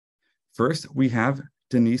First, we have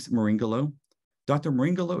Denise Meringolo. Dr.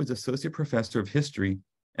 Meringolo is Associate Professor of History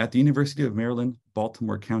at the University of Maryland,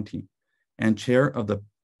 Baltimore County, and Chair of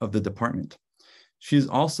the department. She is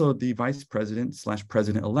also the Vice President /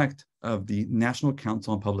 President-elect of the National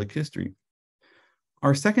Council on Public History.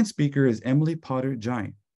 Our second speaker is Emily Potter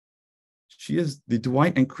Jai. She is the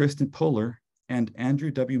Dwight and Kristen Poehler and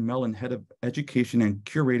Andrew W. Mellon Head of Education and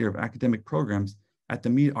Curator of Academic Programs at the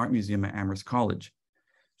Mead Art Museum at Amherst College.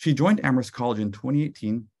 She joined Amherst College in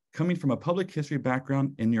 2018, coming from a public history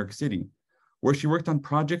background in New York City, where she worked on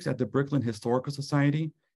projects at the Brooklyn Historical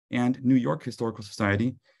Society and New York Historical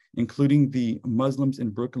Society, including the Muslims in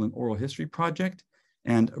Brooklyn Oral History Project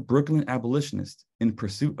and Brooklyn Abolitionists in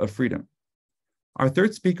Pursuit of Freedom. Our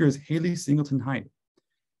third speaker is Haley Singleton Hyde.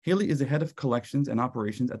 Haley is the head of collections and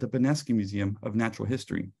operations at the Beneski Museum of Natural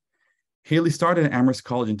History. Haley started at Amherst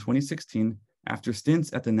College in 2016 after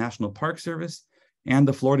stints at the National Park Service and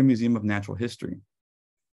the Florida Museum of Natural History.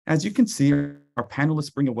 As you can see, our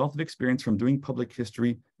panelists bring a wealth of experience from doing public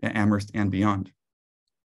history at Amherst and beyond.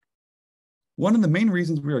 One of the main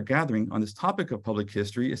reasons we are gathering on this topic of public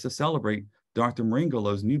history is to celebrate Dr.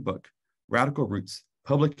 Meringolo's new book, Radical Roots: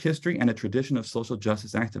 Public History and a Tradition of Social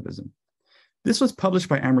Justice Activism. This was published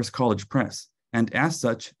by Amherst College Press, and as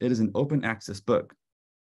such, it is an open access book.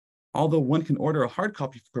 Although one can order a hard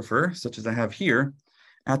copy if you prefer, such as I have here,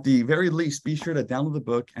 at the very least, be sure to download the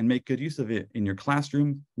book and make good use of it in your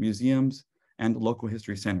classroom, museums, and local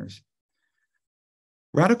history centers.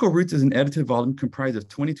 Radical Roots is an edited volume comprised of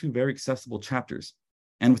 22 very accessible chapters,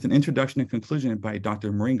 and with an introduction and conclusion by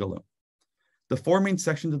Dr. Meringolo. The four main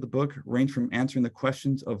sections of the book range from answering the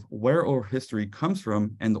questions of where oral history comes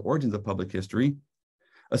from and the origins of public history.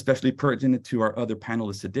 Especially pertinent to our other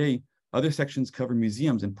panelists today, other sections cover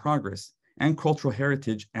museums in progress and cultural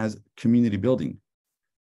heritage as community building.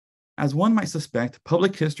 As one might suspect,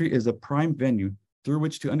 public history is a prime venue through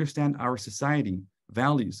which to understand our society,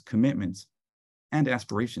 values, commitments, and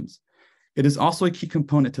aspirations. It is also a key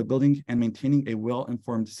component to building and maintaining a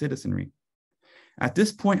well-informed citizenry. At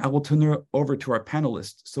this point, I will turn it over to our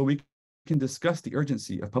panelists so we can discuss the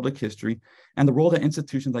urgency of public history and the role that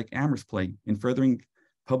institutions like Amherst play in furthering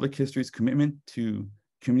public history's commitment to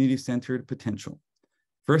community-centered potential.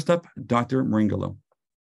 First up, Dr. Meringolo.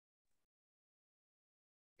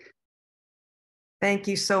 Thank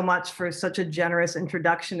you so much for such a generous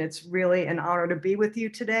introduction. It's really an honor to be with you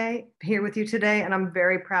today, and I'm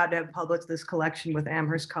very proud to have published this collection with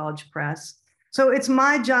Amherst College Press. So it's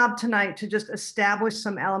my job tonight to just establish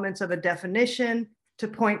some elements of a definition, to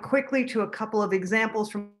point quickly to a couple of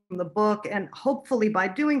examples from the book, and hopefully by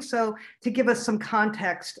doing so, to give us some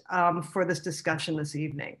context for this discussion this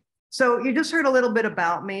evening. So you just heard a little bit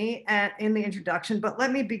about me in the introduction, but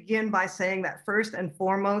let me begin by saying that first and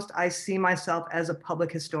foremost, I see myself as a public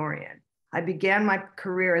historian. I began my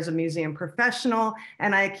career as a museum professional,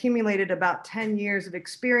 and I accumulated about 10 years of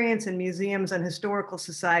experience in museums and historical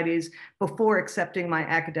societies before accepting my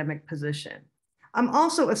academic position. I'm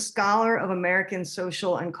also a scholar of American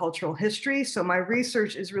social and cultural history, so my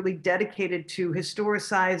research is really dedicated to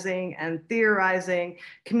historicizing and theorizing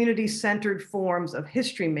community-centered forms of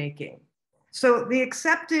history making. So the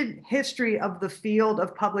accepted history of the field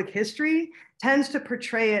of public history tends to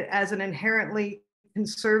portray it as an inherently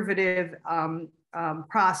conservative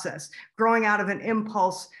process, growing out of an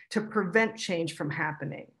impulse to prevent change from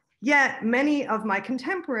happening. Yet many of my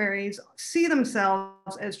contemporaries see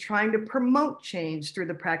themselves as trying to promote change through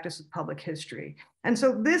the practice of public history. And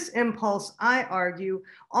so this impulse, I argue,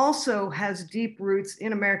 also has deep roots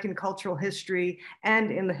in American cultural history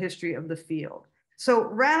and in the history of the field. So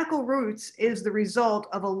Radical Roots is the result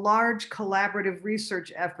of a large collaborative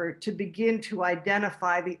research effort to begin to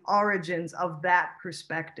identify the origins of that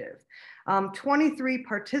perspective. 23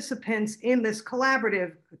 participants in this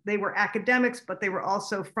collaborative, they were academics, but they were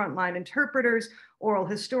also frontline interpreters, oral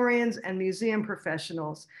historians, and museum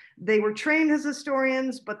professionals. They were trained as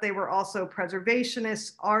historians, but they were also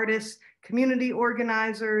preservationists, artists, community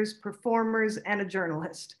organizers, performers, and a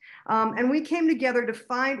journalist. And we came together to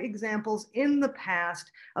find examples in the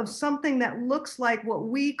past of something that looks like what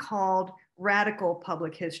we called radical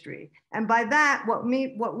public history. And by that, what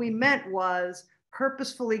we meant was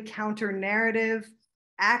purposefully counter-narrative,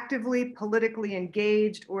 actively politically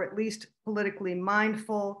engaged, or at least politically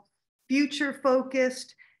mindful,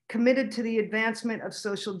 future-focused, committed to the advancement of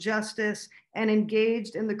social justice, and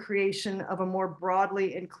engaged in the creation of a more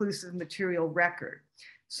broadly inclusive material record.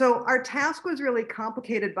 So our task was really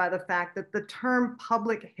complicated by the fact that the term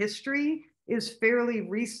public history is fairly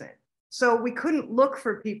recent. So we couldn't look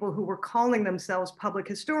for people who were calling themselves public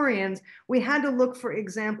historians. We had to look for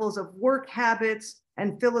examples of work habits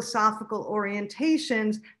and philosophical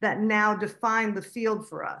orientations that now define the field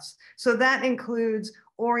for us. So that includes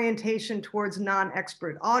orientation towards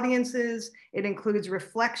non-expert audiences. It includes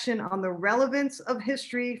reflection on the relevance of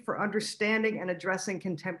history for understanding and addressing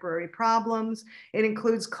contemporary problems. It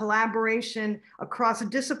includes collaboration across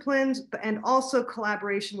disciplines and also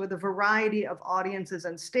collaboration with a variety of audiences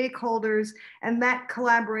and stakeholders. And that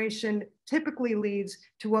collaboration typically leads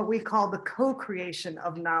to what we call the co-creation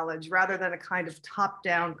of knowledge rather than a kind of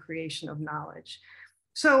top-down creation of knowledge.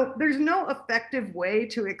 So there's no effective way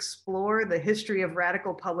to explore the history of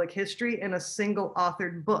radical public history in a single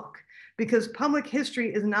authored book, because public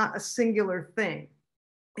history is not a singular thing.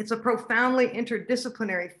 It's a profoundly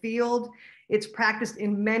interdisciplinary field. It's practiced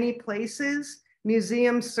in many places.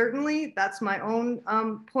 Museums, certainly, that's my own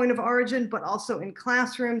point of origin, but also in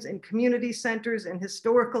classrooms, in community centers, in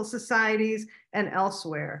historical societies, and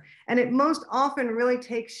elsewhere. And it most often really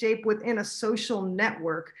takes shape within a social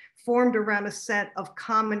network formed around a set of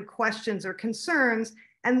common questions or concerns.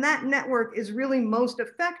 And that network is really most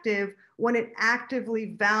effective when it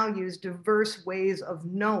actively values diverse ways of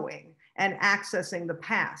knowing and accessing the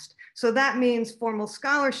past. So that means formal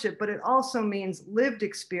scholarship, but it also means lived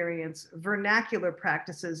experience, vernacular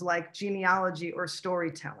practices like genealogy or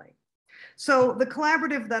storytelling. So the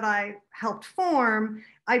collaborative that I helped form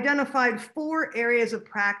identified 4 areas of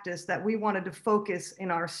practice that we wanted to focus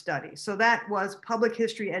in our study. So that was public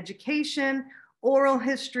history education, oral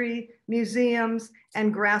history, museums,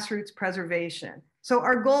 and grassroots preservation. So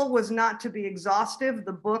our goal was not to be exhaustive.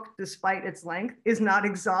 The book, despite its length, is not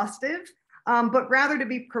exhaustive, but rather to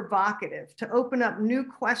be provocative, to open up new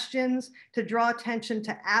questions, to draw attention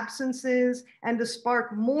to absences, and to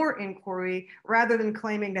spark more inquiry rather than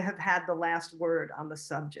claiming to have had the last word on the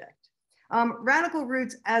subject. Radical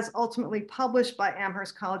Roots, as ultimately published by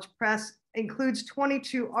Amherst College Press, includes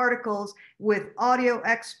 22 articles with audio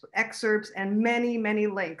excerpts and many, many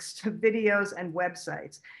links to videos and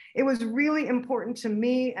websites. It was really important to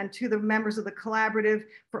me and to the members of the collaborative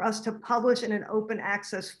for us to publish in an open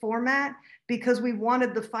access format because we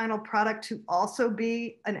wanted the final product to also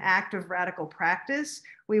be an act of radical practice.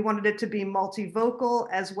 We wanted it to be multivocal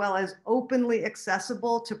as well as openly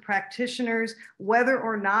accessible to practitioners, whether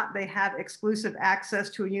or not they have exclusive access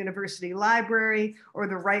to a university library or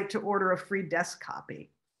the right to order a free desk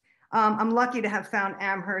copy. I'm lucky to have found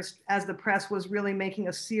Amherst, as the press was really making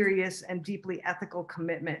a serious and deeply ethical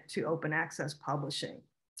commitment to open access publishing.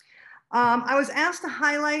 I was asked to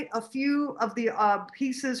highlight a few of the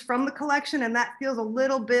pieces from the collection, and that feels a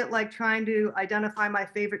little bit like trying to identify my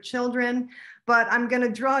favorite children, but I'm going to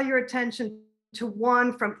draw your attention to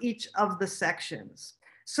one from each of the sections.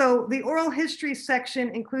 So the oral history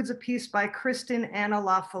section includes a piece by Kristen Anna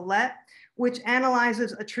La Follette, which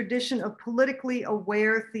analyzes a tradition of politically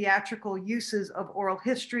aware theatrical uses of oral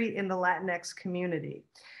history in the Latinx community.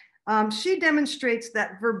 She demonstrates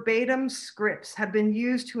that verbatim scripts have been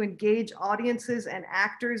used to engage audiences and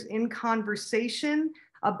actors in conversation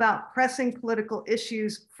about pressing political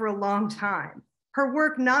issues for a long time. Her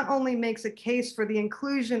work not only makes a case for the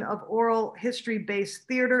inclusion of oral history-based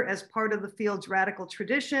theater as part of the field's radical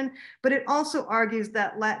tradition, but it also argues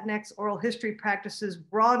that Latinx oral history practices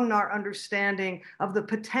broaden our understanding of the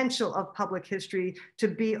potential of public history to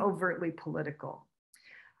be overtly political.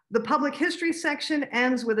 The public history section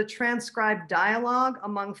ends with a transcribed dialogue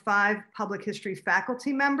among 5 public history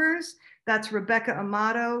faculty members. That's Rebecca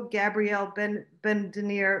Amato, Gabrielle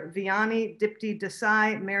Bendenier Vianney, Dipti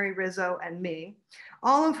Desai, Mary Rizzo, and me,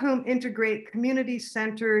 all of whom integrate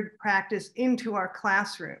community-centered practice into our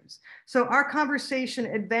classrooms. So our conversation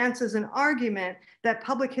advances an argument that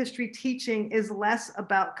public history teaching is less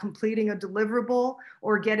about completing a deliverable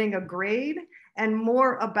or getting a grade, and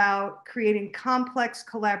more about creating complex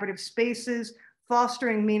collaborative spaces,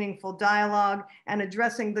 fostering meaningful dialogue, and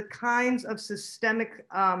addressing the kinds of systemic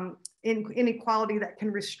inequality that can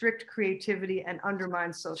restrict creativity and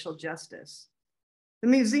undermine social justice. The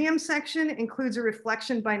museum section includes a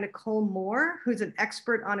reflection by Nicole Moore, who's an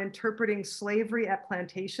expert on interpreting slavery at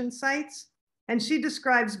plantation sites. And she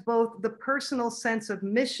describes both the personal sense of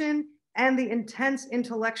mission and the intense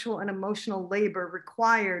intellectual and emotional labor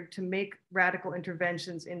required to make radical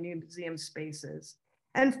interventions in museum spaces.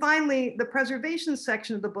 And finally, the preservation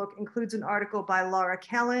section of the book includes an article by Laura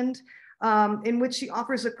Kelland, in which she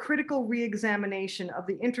offers a critical re-examination of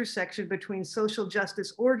the intersection between social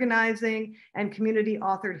justice organizing and community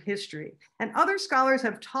authored history. And other scholars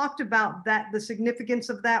have talked about the significance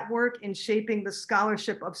of that work in shaping the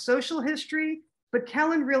scholarship of social history, but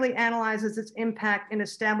Kelland really analyzes its impact in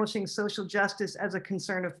establishing social justice as a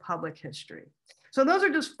concern of public history. So those are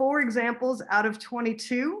just 4 examples out of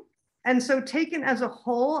 22. And so taken as a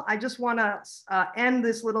whole, I just want to end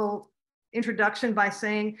this little introduction by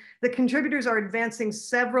saying the contributors are advancing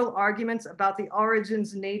several arguments about the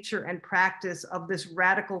origins, nature, and practice of this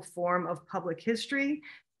radical form of public history.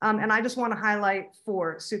 And I just want to highlight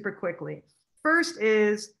 4 super quickly. First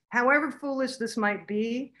is, however foolish this might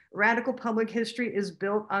be, radical public history is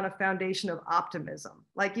built on a foundation of optimism.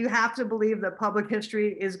 Like, you have to believe that public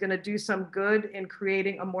history is going to do some good in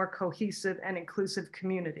creating a more cohesive and inclusive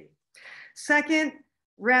community. Second,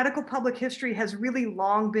 radical public history has really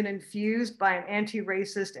long been infused by an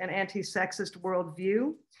anti-racist and anti-sexist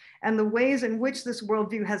worldview. And the ways in which this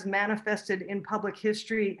worldview has manifested in public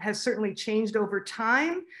history has certainly changed over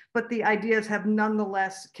time, but the ideas have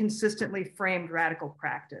nonetheless consistently framed radical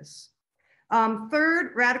practice.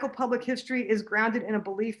 Third, radical public history is grounded in a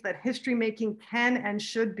belief that history making can and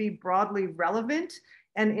should be broadly relevant,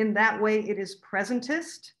 and in that way it is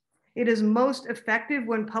presentist. It is most effective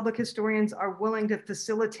when public historians are willing to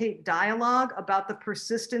facilitate dialogue about the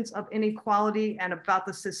persistence of inequality and about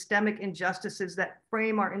the systemic injustices that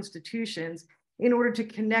frame our institutions in order to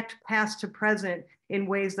connect past to present in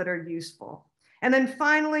ways that are useful. And then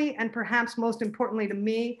finally, and perhaps most importantly to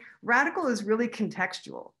me, radical is really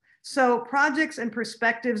contextual. So projects and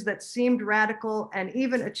perspectives that seemed radical and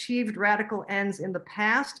even achieved radical ends in the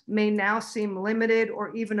past may now seem limited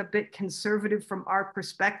or even a bit conservative from our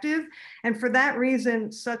perspective. And for that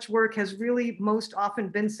reason, such work has really most often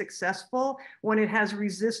been successful when it has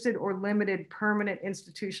resisted or limited permanent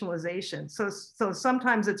institutionalization. So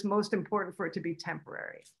sometimes it's most important for it to be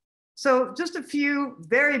temporary. So just a few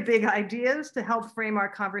very big ideas to help frame our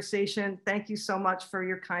conversation. Thank you so much for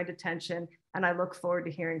your kind attention, and I look forward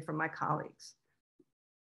to hearing from my colleagues.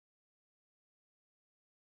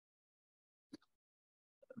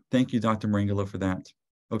 Thank you, Dr. Meringolo, for that.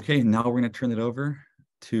 Okay, now we're going to turn it over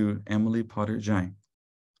to Emily Potter-Jai.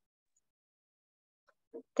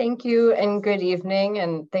 Thank you and good evening,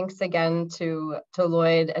 and thanks again to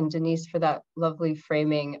Lloyd and Denise for that lovely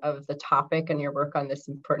framing of the topic and your work on this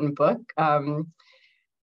important book. In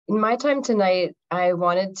my time tonight, I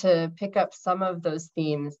wanted to pick up some of those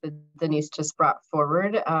themes that Denise just brought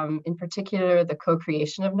forward, in particular the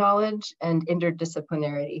co-creation of knowledge and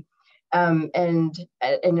interdisciplinarity. And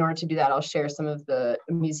in order to do that, I'll share some of the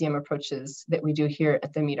museum approaches that we do here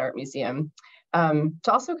at the Mead Art Museum. To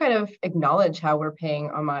also kind of acknowledge how we're paying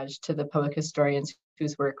homage to the public historians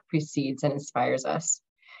whose work precedes and inspires us.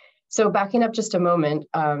 So backing up just a moment,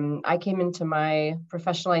 I came into my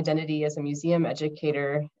professional identity as a museum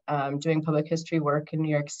educator, doing public history work in New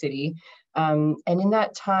York City. And in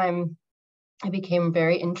that time, I became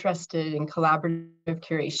very interested in collaborative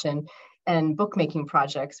curation and bookmaking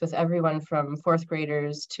projects with everyone from 4th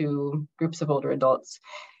graders to groups of older adults.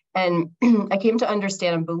 And I came to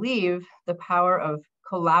understand and believe the power of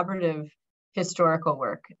collaborative historical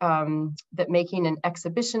work, that making an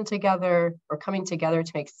exhibition together or coming together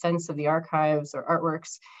to make sense of the archives or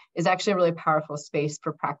artworks is actually a really powerful space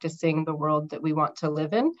for practicing the world that we want to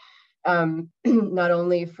live in, not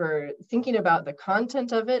only for thinking about the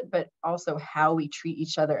content of it, but also how we treat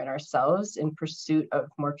each other and ourselves in pursuit of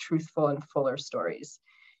more truthful and fuller stories.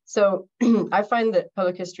 So I find that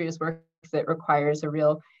public history is work that requires a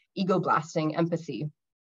real ego-blasting empathy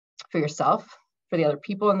for yourself, for the other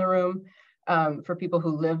people in the room, for people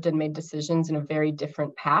who lived and made decisions in a very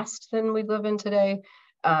different past than we live in today,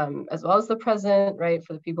 as well as the present, right?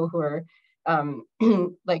 For the people who are,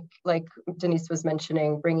 like Denise was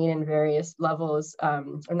mentioning, bringing in various levels,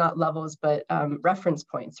 or not levels, but reference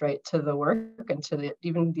points, right, to the work and to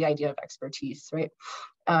even the idea of expertise, right?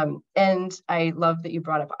 And I love that you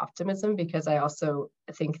brought up optimism, because I also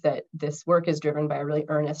think that this work is driven by a really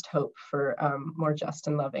earnest hope for more just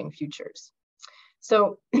and loving futures.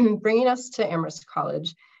 So bringing us to Amherst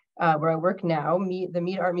College, where I work now, the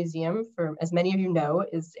Mead Art Museum, for as many of you know,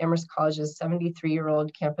 is Amherst College's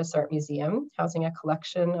 73-year-old campus art museum, housing a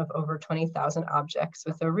collection of over 20,000 objects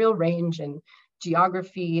with a real range in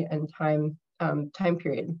geography and time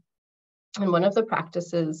period. And one of the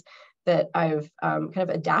practices that I've kind of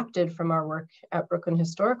adapted from our work at Brooklyn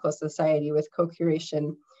Historical Society with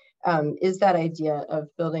co-curation is that idea of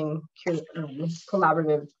building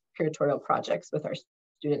collaborative curatorial projects with our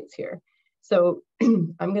students here. So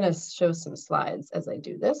I'm going to show some slides as I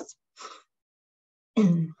do this.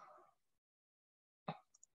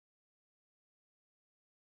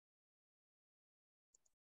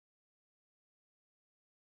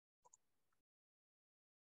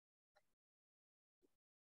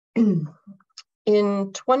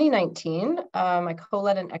 In 2019, I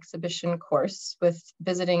co-led an exhibition course with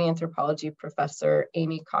visiting anthropology professor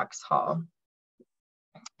Amy Cox Hall.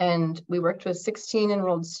 And we worked with 16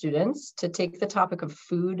 enrolled students to take the topic of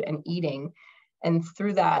food and eating, and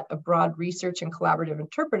through that, a broad research and collaborative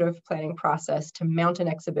interpretive planning process to mount an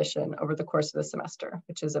exhibition over the course of the semester,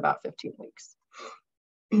 which is about 15 weeks.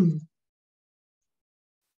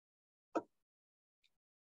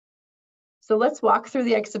 So let's walk through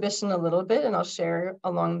the exhibition a little bit, and I'll share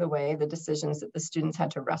along the way the decisions that the students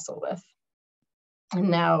had to wrestle with. And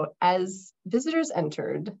now, as visitors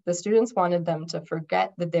entered, the students wanted them to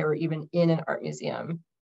forget that they were even in an art museum,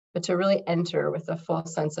 but to really enter with a full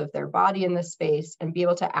sense of their body in the space and be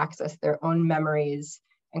able to access their own memories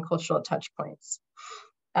and cultural touch points.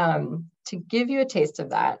 To give you a taste of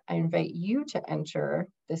that, I invite you to enter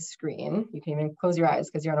this screen. You can even close your eyes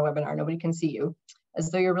because you're on a webinar, nobody can see you,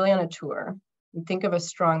 as though you're really on a tour. And think of a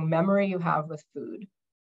strong memory you have with food.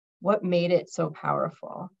 What made it so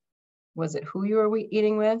powerful? Was it who you were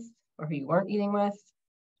eating with or who you weren't eating with?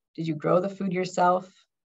 Did you grow the food yourself?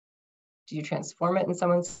 Did you transform it in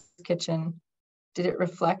someone's kitchen? Did it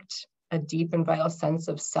reflect a deep and vital sense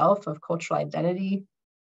of self, of cultural identity,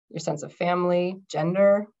 your sense of family,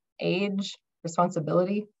 gender, age,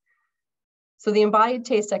 responsibility? So the Embodied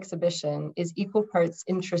Taste exhibition is equal parts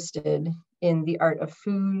interested in the art of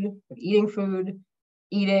food, of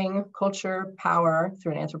eating, culture, power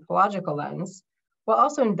through an anthropological lens, while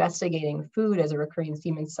also investigating food as a recurring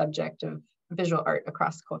theme and subject of visual art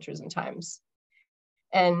across cultures and times.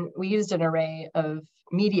 And we used an array of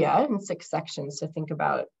media in 6 sections to think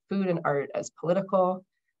about food and art as political,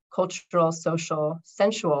 cultural, social,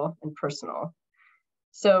 sensual, and personal.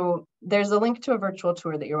 So there's a link to a virtual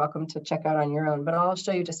tour that you're welcome to check out on your own, but I'll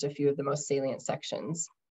show you just a few of the most salient sections.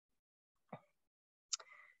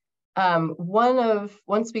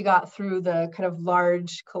 Once we got through the kind of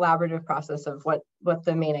large collaborative process of what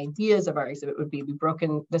the main ideas of our exhibit would be, we broke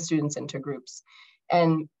the students into groups.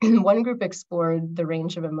 And one group explored the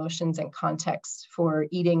range of emotions and contexts for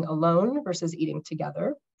eating alone versus eating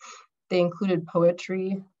together. They included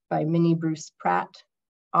poetry by Minnie Bruce Pratt,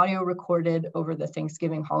 audio recorded over the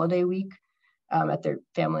Thanksgiving holiday week at their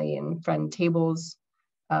family and friend tables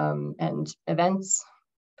and events,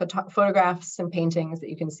 photographs and paintings that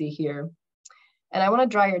you can see here. And I want to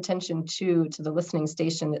draw your attention to the listening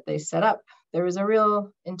station that they set up. There was a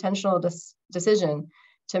real intentional decision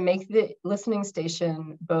to make the listening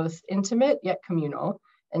station both intimate yet communal.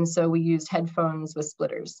 And so we used headphones with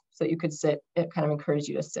splitters so you could sit. It kind of encouraged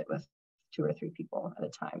you to sit with 2 or 3 people at a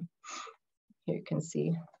time. Here you can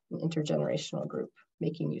see an intergenerational group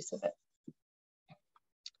making use of it.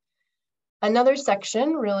 Another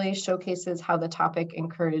section really showcases how the topic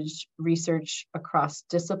encouraged research across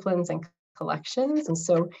disciplines and collections. And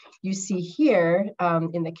so you see here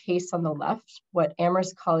in the case on the left, what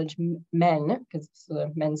Amherst College men, because it's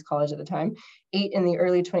the men's college at the time, ate in the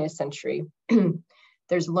early 20th century.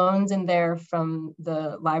 There's loans in there from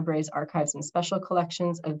the library's archives and special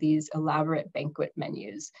collections of these elaborate banquet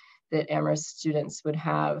menus that Amherst students would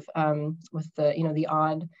have with the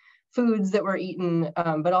odd foods that were eaten,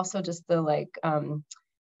 but also just the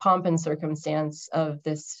pomp and circumstance of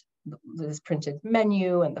this printed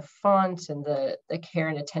menu and the font and the care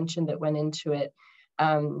and attention that went into it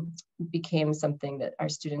became something that our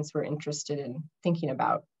students were interested in thinking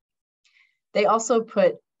about. They also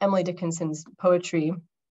put Emily Dickinson's poetry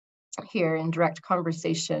here in direct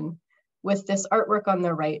conversation with this artwork on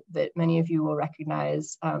the right that many of you will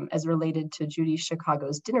recognize as related to Judy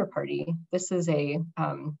Chicago's dinner party. This is a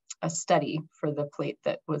study for the plate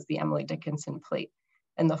that was the Emily Dickinson plate,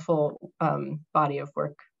 and the full body of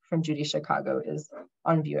work from Judy Chicago is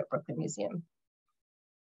on view at Brooklyn Museum.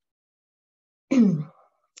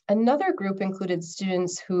 Another group included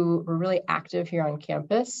students who were really active here on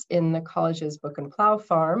campus in the college's Book and Plow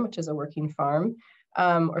farm, which is a working farm,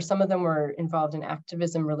 or some of them were involved in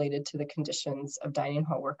activism related to the conditions of dining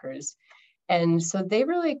hall workers. And so they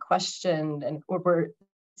really questioned and were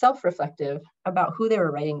self-reflective about who they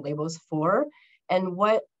were writing labels for and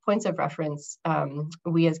what points of reference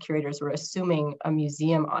we as curators were assuming a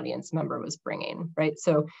museum audience member was bringing, right?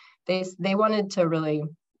 So they wanted to really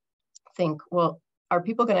think, well, are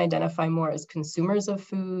people going to identify more as consumers of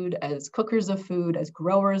food, as cookers of food, as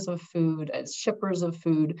growers of food, as shippers of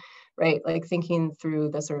food, right? Like thinking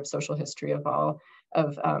through the sort of social history of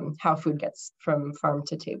how food gets from farm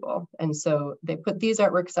to table. And so they put these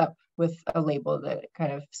artworks up with a label that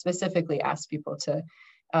kind of specifically asked people to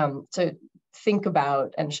think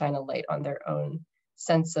about and shine a light on their own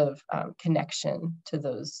sense of connection to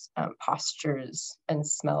those postures and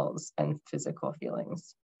smells and physical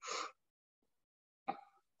feelings.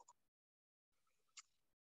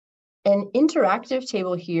 An interactive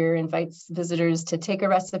table here invites visitors to take a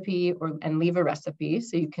recipe and leave a recipe.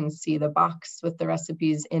 So you can see the box with the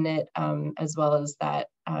recipes in it, as well as that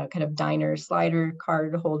kind of diner slider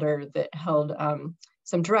card holder that held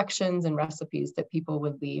some directions and recipes that people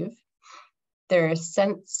would leave. There are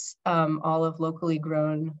scents, all of locally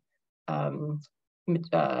grown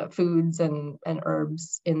foods and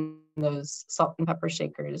herbs in those salt and pepper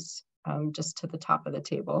shakers just to the top of the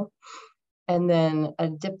table. And then a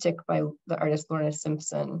diptych by the artist Lorna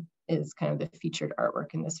Simpson is kind of the featured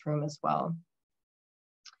artwork in this room as well.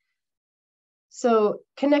 So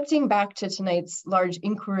connecting back to tonight's large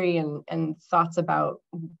inquiry and thoughts about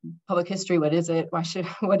public history, what is it?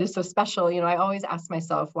 What is so special? You know, I always ask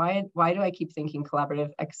myself, why do I keep thinking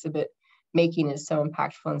collaborative exhibit making is so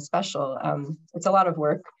impactful and special? It's a lot of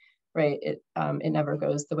work, right? It never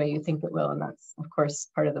goes the way you think it will, and that's of course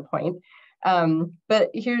part of the point. But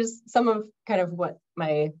here's some of kind of what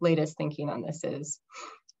my latest thinking on this is.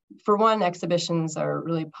 For one, exhibitions are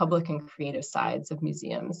really public and creative sides of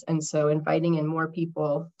museums. And so inviting in more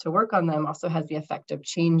people to work on them also has the effect of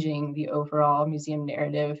changing the overall museum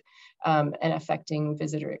narrative and affecting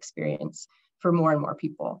visitor experience for more and more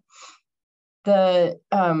people. The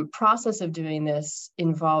process of doing this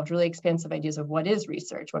involved really expansive ideas of what is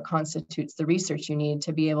research, what constitutes the research you need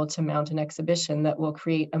to be able to mount an exhibition that will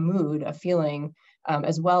create a mood, a feeling,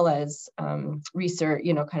 as well as research,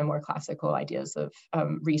 you know, kind of more classical ideas of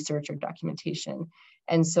research or documentation.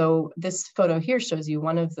 And so this photo here shows you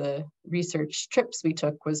one of the research trips we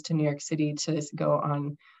took was to New York City to go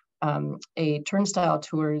on a Turnstile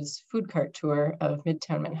Tours food cart tour of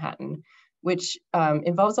Midtown Manhattan, which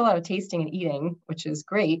involves a lot of tasting and eating, which is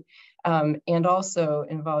great, and also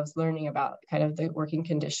involves learning about kind of the working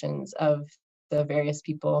conditions of the various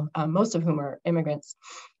people, most of whom are immigrants,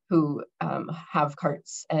 who have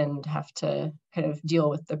carts and have to kind of deal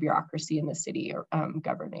with the bureaucracy in the city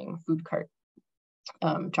governing food cart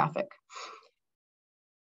traffic.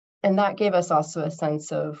 And that gave us also a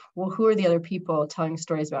sense of, well, who are the other people telling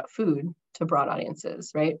stories about food to broad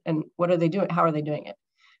audiences, right? And what are they doing? How are they doing it?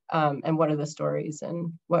 And what are the stories,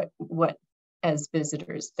 and what as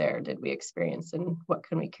visitors there did we experience, and what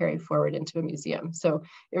can we carry forward into a museum? So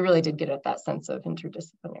it really did get at that sense of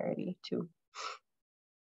interdisciplinarity too.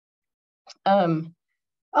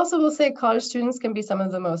 Also, we'll say college students can be some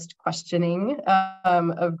of the most questioning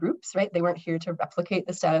of groups, right? They weren't here to replicate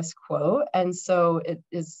the status quo. And so it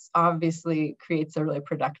is obviously creates a really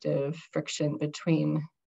productive friction between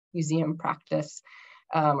museum practice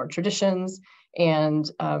or traditions and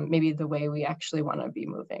maybe the way we actually want to be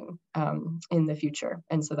moving in the future.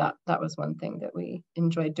 And so that was one thing that we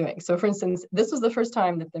enjoyed doing. So for instance, this was the first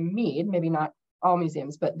time that the Mead, maybe not all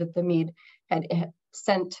museums, but that the Mead had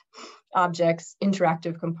sent objects,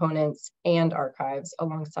 interactive components, and archives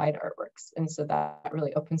alongside artworks. And so that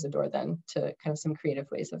really opens the door then to kind of some creative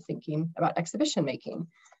ways of thinking about exhibition making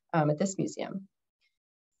at this museum.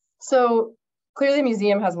 So clearly the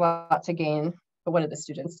museum has a lot to gain, but what did the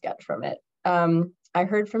students get from it? I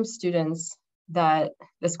heard from students that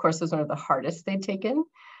this course was one of the hardest they'd taken,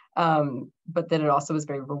 but that it also was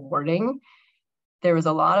very rewarding. There was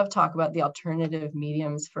a lot of talk about the alternative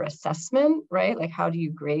mediums for assessment, right? Like, how do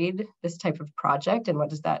you grade this type of project, and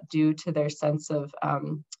what does that do to their sense of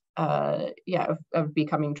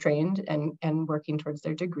becoming trained and working towards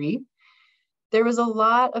their degree? There was a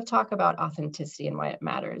lot of talk about authenticity and why it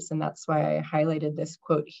matters, and that's why I highlighted this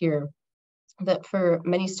quote here, that for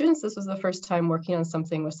many students, this was the first time working on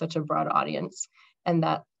something with such a broad audience, and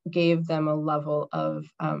that gave them a level of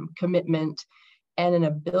commitment and an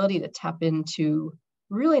ability to tap into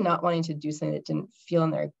really not wanting to do something that didn't feel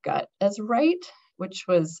in their gut as right, which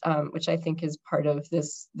I think is part of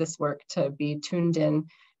this work, to be tuned in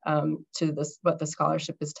to this, what the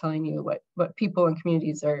scholarship is telling you, what people and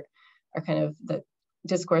communities are kind of the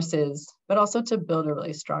discourse is, but also to build a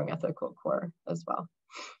really strong ethical core as well.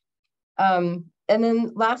 And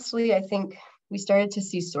then lastly, I think we started to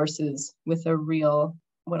see sources with a real,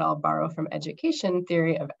 what I'll borrow from education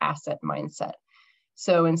theory, of asset mindset.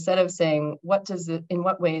 So instead of saying, in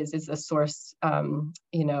what ways is a source,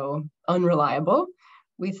 unreliable,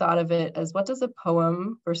 we thought of it as, what does a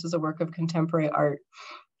poem versus a work of contemporary art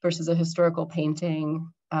versus a historical painting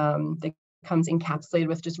that comes encapsulated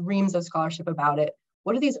with just reams of scholarship about it,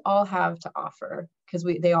 what do these all have to offer? Because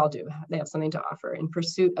they all do, they have something to offer in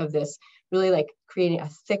pursuit of this, really like creating a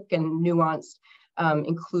thick and nuanced,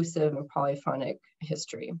 inclusive and polyphonic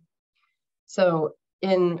history. So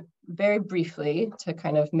very briefly, to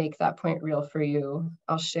kind of make that point real for you,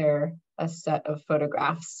 I'll share a set of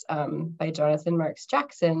photographs by Jonathan Marks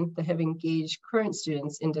Jackson that have engaged current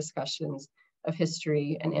students in discussions of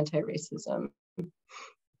history and anti-racism.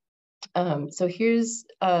 So here's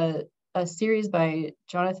a series by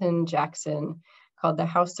Jonathan Jackson called the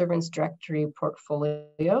House Servants Directory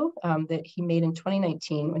Portfolio that he made in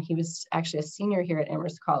 2019 when he was actually a senior here at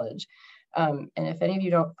Amherst College. And if any of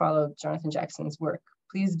you don't follow Jonathan Jackson's work,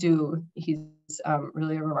 please do. He's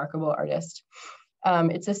really a remarkable artist.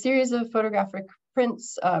 It's a series of photographic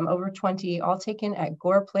prints, over 20, all taken at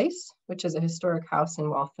Gore Place, which is a historic house in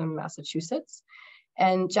Waltham, Massachusetts.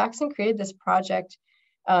 And Jackson created this project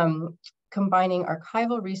combining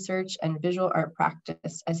archival research and visual art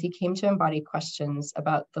practice as he came to embody questions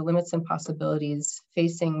about the limits and possibilities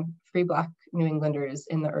facing free Black New Englanders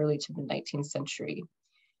in the early to the 19th century.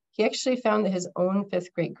 He actually found that his own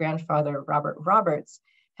fifth great grandfather, Robert Roberts,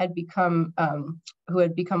 had become, who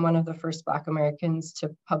had become one of the first Black Americans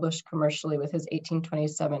to publish commercially with his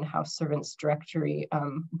 1827 House Servants Directory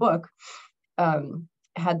book,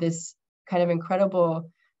 had this kind of incredible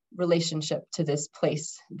relationship to this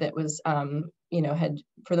place that was, had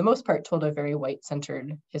for the most part told a very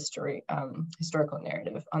white-centered historical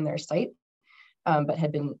narrative on their site, but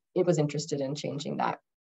was interested in changing that.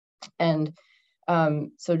 And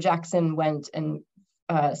so Jackson went and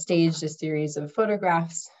staged a series of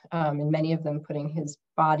photographs, and many of them putting his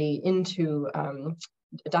body into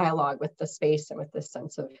dialogue with the space and with this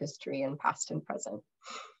sense of history and past and present.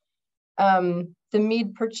 The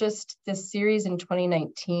Mead purchased this series in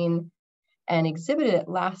 2019 and exhibited it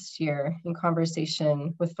last year in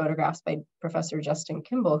conversation with photographs by Professor Justin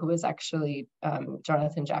Kimball, who was actually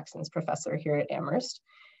Jonathan Jackson's professor here at Amherst.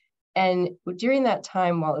 And during that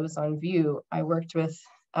time, while it was on view, I worked with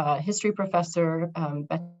history professor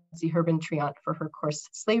Betsy Herbin-Triant for her course,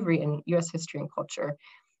 Slavery in U.S. History and Culture,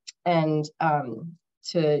 and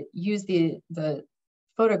to use the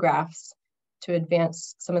photographs to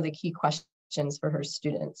advance some of the key questions for her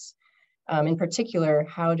students. In particular,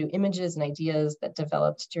 how do images and ideas that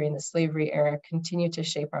developed during the slavery era continue to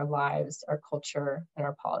shape our lives, our culture, and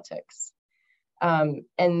our politics?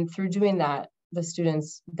 And through doing that, the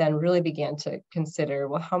students then really began to consider,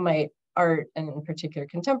 well, how might art, and in particular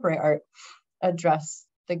contemporary art, address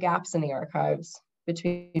the gaps in the archives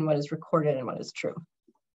between what is recorded and what is true?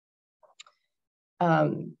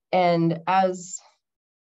 And as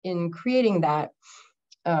in creating that,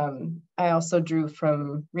 I also drew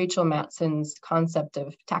from Rachel Matson's concept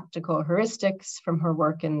of tactical heuristics from her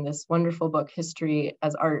work in this wonderful book, History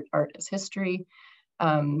as Art, Art as History.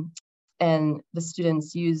 And the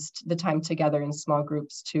students used the time together in small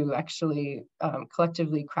groups to actually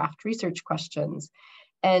collectively craft research questions.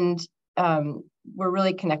 And we're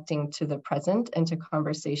really connecting to the present and to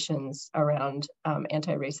conversations around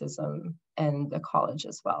anti-racism and the college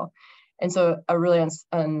as well. And so a really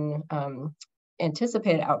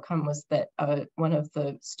anticipated outcome was that one of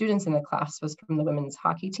the students in the class was from the women's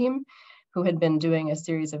hockey team, who had been doing a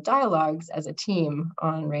series of dialogues as a team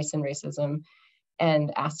on race and racism,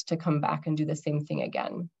 and asked to come back and do the same thing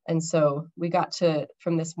again. And so we got to,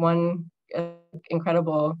 from this one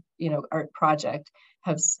incredible, art project,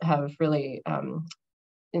 have really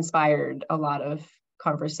inspired a lot of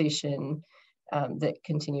conversation that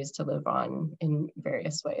continues to live on in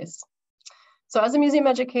various ways. So as a museum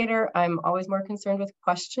educator, I'm always more concerned with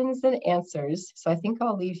questions than answers. So I think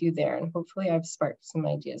I'll leave you there, and hopefully I've sparked some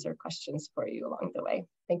ideas or questions for you along the way.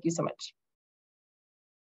 Thank you so much.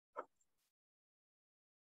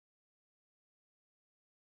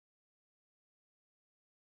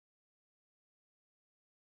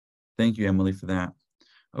 Thank you, Emily, for that.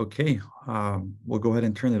 Okay, we'll go ahead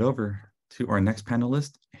and turn it over to our next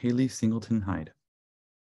panelist, Haley Singleton-Hyde.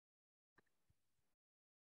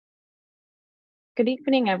 Good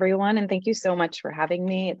evening, everyone, and thank you so much for having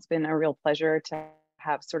me. It's been a real pleasure to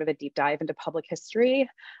have sort of a deep dive into public history.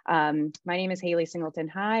 My name is Haley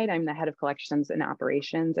Singleton-Hyde. I'm the head of collections and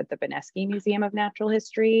operations at the Beneski Museum of Natural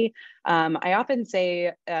History. I often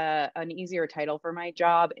say an easier title for my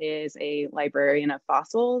job is a librarian of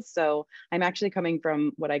fossils. So I'm actually coming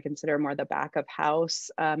from what I consider more the back of house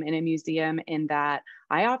in a museum, in that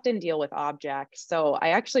I often deal with objects. So I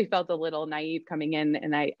actually felt a little naive coming in,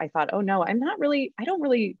 and I thought, oh no, I don't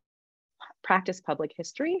really practice public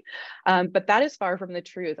history, but that is far from the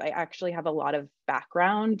truth. I actually have a lot of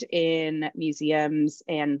background in museums,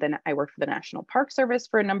 and then I worked for the National Park Service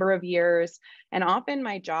for a number of years. And often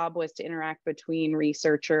my job was to interact between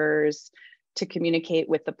researchers, to communicate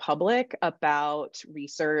with the public about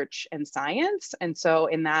research and science. And so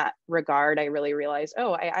in that regard, I really realized,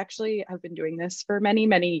 oh, I actually have been doing this for many,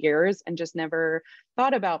 many years and just never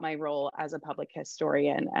thought about my role as a public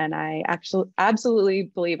historian. And I actually absolutely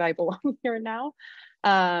believe I belong here now.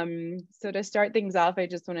 So to start things off, I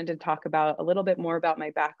just wanted to talk about a little bit more about my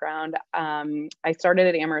background. I started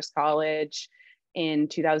at Amherst College in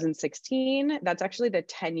 2016. That's actually the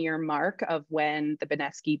 10-year mark of when the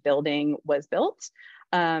Beneski building was built.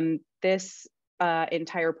 This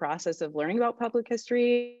entire process of learning about public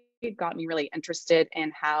history got me really interested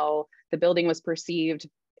in how the building was perceived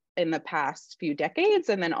in the past few decades,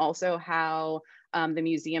 and then also how the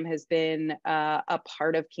museum has been a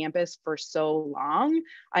part of campus for so long.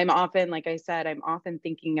 I'm often, like I said, I'm often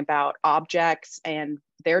thinking about objects and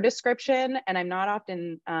their description, and I'm not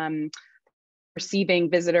often receiving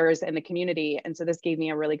visitors in the community. And so this gave me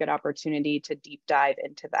a really good opportunity to deep dive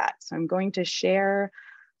into that. So I'm going to share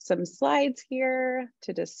some slides here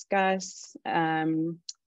to discuss further.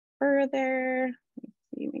 Let's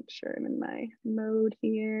see, make sure I'm in my mode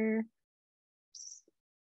here.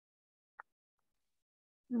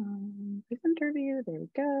 Presenter view, there we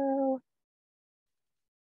go.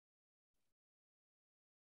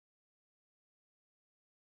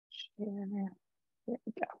 Share, there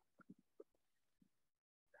we go.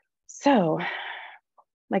 So,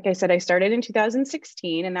 like I said, I started in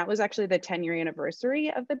 2016, and that was actually the 10-year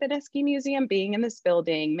anniversary of the Beneski Museum being in this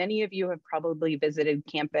building. Many of you have probably visited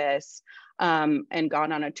campus and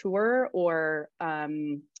gone on a tour, or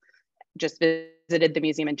just visited the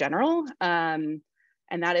museum in general. And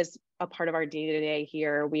that is a part of our day-to-day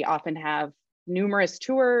here. We often have numerous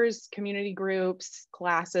tours, community groups,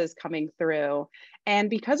 classes coming through. And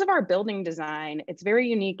because of our building design, it's very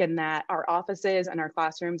unique in that our offices and our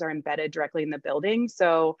classrooms are embedded directly in the building.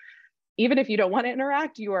 So even if you don't want to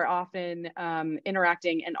interact, you are often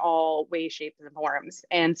interacting in all ways, shapes, and forms.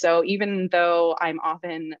 And so even though I'm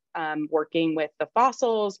often working with the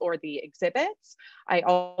fossils or the exhibits, I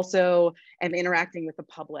also am interacting with the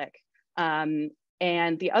public.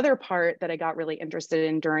 And the other part that I got really interested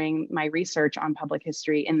in during my research on public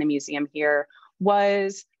history in the museum here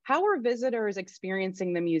was how are visitors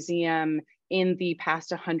experiencing the museum in the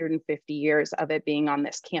past 150 years of it being on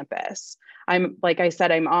this campus. Like I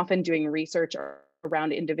said, I'm often doing research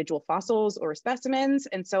around individual fossils or specimens.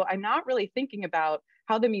 And so I'm not really thinking about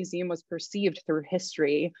how the museum was perceived through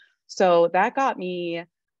history. So that got me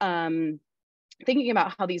thinking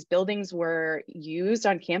about how these buildings were used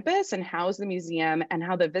on campus and housed the museum, and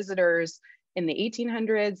how the visitors in the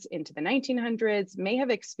 1800s into the 1900s may have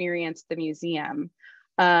experienced the museum.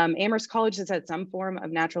 Amherst College has had some form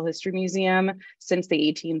of natural history museum since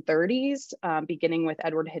the 1830s, beginning with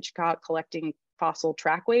Edward Hitchcock collecting fossil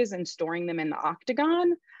trackways and storing them in the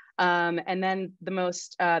Octagon. And then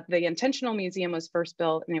the intentional museum was first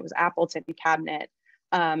built, and it was Appleton Cabinet.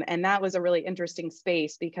 And that was a really interesting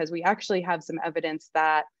space because we actually have some evidence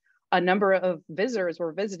that a number of visitors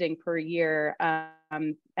were visiting per year.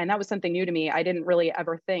 And that was something new to me. I didn't really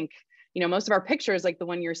ever think, most of our pictures, like the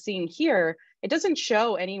one you're seeing here, it doesn't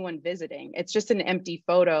show anyone visiting. It's just an empty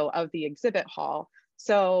photo of the exhibit hall.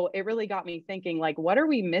 So it really got me thinking, like, what are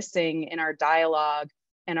we missing in our dialogue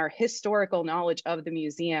and our historical knowledge of the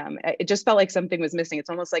museum? It just felt like something was missing. It's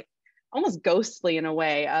almost ghostly in a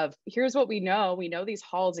way of, here's what we know these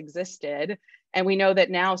halls existed, and we know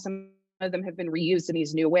that now some of them have been reused in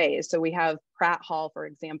these new ways. So we have Pratt Hall, for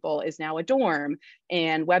example, is now a dorm,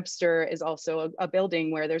 and Webster is also a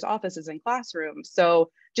building where there's offices and classrooms.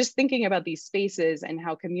 So just thinking about these spaces and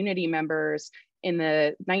how community members in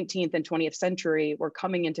the 19th and 20th century were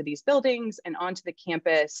coming into these buildings and onto the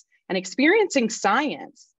campus and experiencing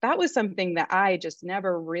science, that was something that I just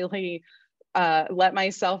never really let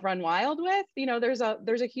myself run wild with. There's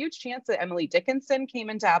a huge chance that Emily Dickinson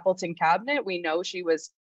came into Appleton Cabinet. We know she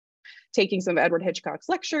was taking some of Edward Hitchcock's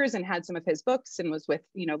lectures and had some of his books and was with,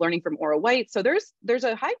 learning from Ora White. So there's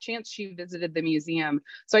a high chance she visited the museum.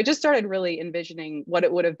 So I just started really envisioning what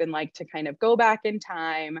it would have been like to kind of go back in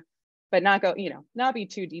time, but not go, not be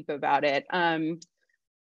too deep about it.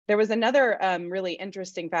 There was another really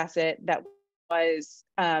interesting facet that was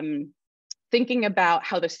thinking about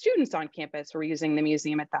how the students on campus were using the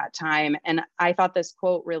museum at that time. And I thought this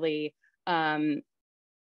quote really,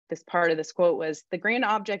 this part of this quote was, "The grand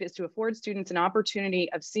object is to afford students an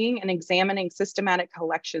opportunity of seeing and examining systematic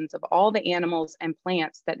collections of all the animals and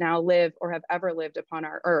plants that now live or have ever lived upon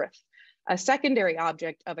our earth. A secondary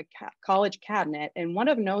object of a college cabinet, and one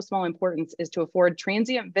of no small importance, is to afford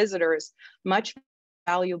transient visitors much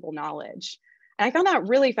valuable knowledge." And I found that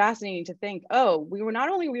really fascinating to think, oh, we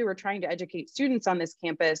were trying to educate students on this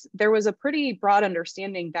campus, there was a pretty broad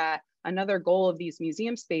understanding that another goal of these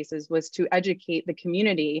museum spaces was to educate the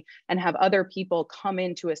community and have other people come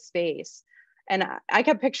into a space. And I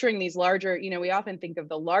kept picturing these larger, we often think of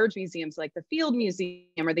the large museums like the Field Museum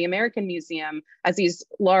or the American Museum as these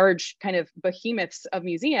large kind of behemoths of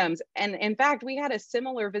museums. And in fact, we had a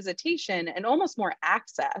similar visitation and almost more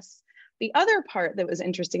access. The other part that was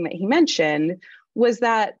interesting that he mentioned was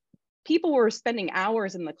that people were spending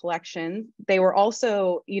hours in the collection. They were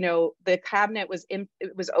also, the cabinet was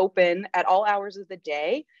open at all hours of the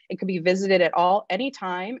day. It could be visited at any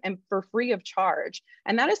time and for free of charge.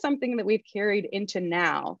 And that is something that we've carried into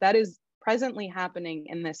now. That is presently happening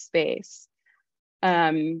in this space.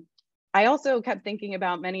 I also kept thinking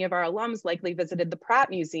about many of our alums likely visited the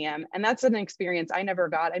Pratt Museum, and that's an experience I never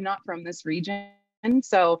got. I'm not from this region. And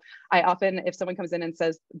so I often, if someone comes in and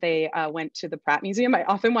says they went to the Pratt Museum, I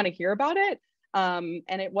often want to hear about it. And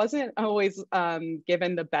it wasn't always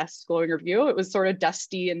given the best glowing review. It was sort of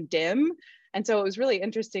dusty and dim. And so it was really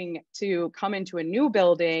interesting to come into a new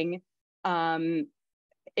building in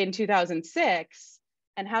 2006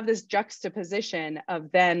 and have this juxtaposition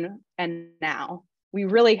of then and now. We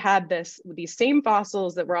really had these same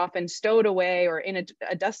fossils that were often stowed away or in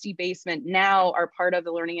a dusty basement now are part of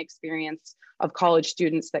the learning experience of college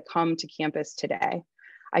students that come to campus today.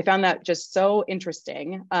 I found that just so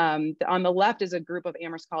interesting. On the left is a group of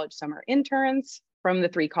Amherst College summer interns from the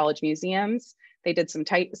 3 college museums. They did some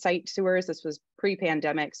site tours. This was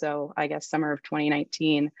pre-pandemic, so I guess summer of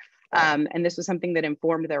 2019. And this was something that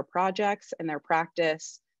informed their projects and their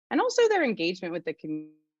practice and also their engagement with the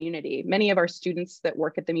community. Many of our students that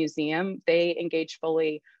work at the museum, they engage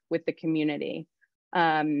fully with the community.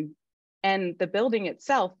 And the building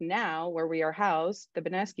itself now, where we are housed, the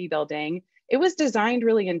Beneski building, it was designed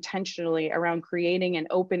really intentionally around creating an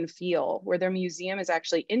open feel where their museum is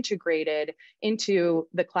actually integrated into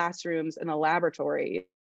the classrooms and the laboratories.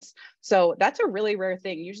 So that's a really rare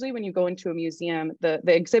thing. Usually when you go into a museum, the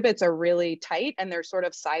exhibits are really tight and they're sort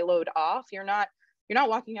of siloed off. You're not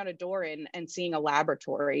walking out a door and seeing a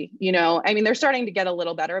laboratory, I mean, they're starting to get a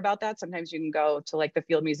little better about that. Sometimes you can go to like the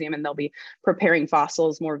Field Museum and they'll be preparing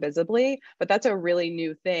fossils more visibly, but that's a really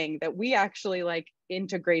new thing that we actually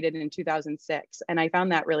integrated in 2006. And I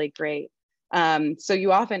found that really great. So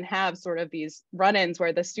you often have sort of these run-ins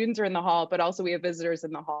where the students are in the hall, but also we have visitors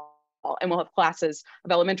in the hall. And we'll have classes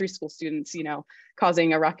of elementary school students,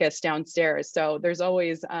 causing a ruckus downstairs. So there's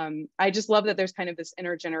always, I just love that there's kind of this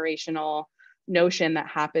intergenerational notion that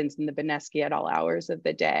happens in the Beneski at all hours of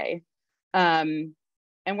the day. And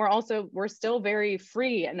we're still very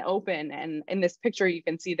free and open. And in this picture, you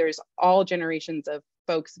can see there's all generations of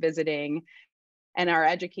folks visiting. And our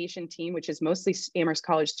education team, which is mostly Amherst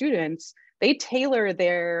College students, they tailor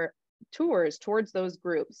their tours towards those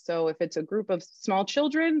groups. So if it's a group of small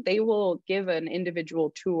children, they will give an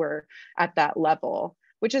individual tour at that level,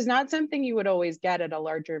 which is not something you would always get at a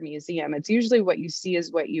larger museum. It's usually what you see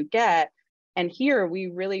is what you get. And here we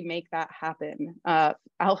really make that happen. I'll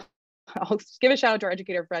give a shout out to our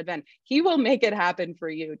educator, Fred Venn. He will make it happen for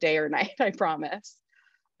you day or night, I promise.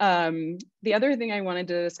 The other thing I wanted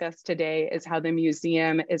to discuss today is how the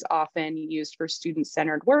museum is often used for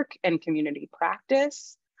student-centered work and community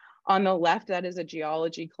practice. On the left, that is a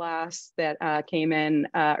geology class that came in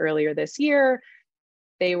earlier this year.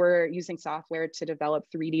 They were using software to develop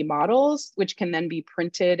 3D models, which can then be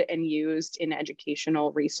printed and used in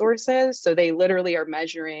educational resources. So they literally are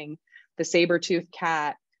measuring the saber-toothed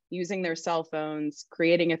cat using their cell phones,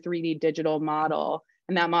 creating a 3D digital model,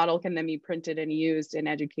 and that model can then be printed and used in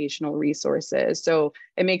educational resources. So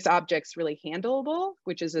it makes objects really handleable,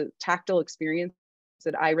 which is a tactile experience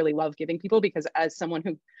that I really love giving people, because as someone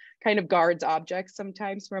who kind of guards objects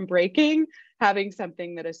sometimes from breaking, having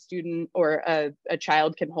something that a student or a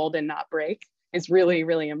child can hold and not break is really,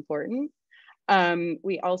 really important.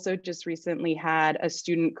 We also just recently had a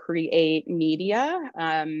student create media,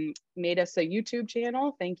 made us a YouTube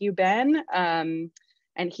channel. Thank you, Ben. And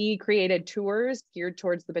he created tours geared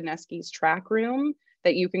towards the Beneski's track room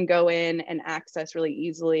that you can go in and access really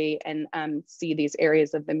easily and see these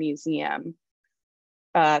areas of the museum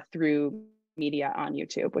through media on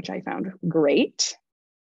YouTube, which I found great.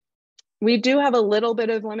 We do have a little bit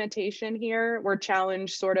of limitation here. We're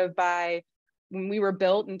challenged sort of by, when we were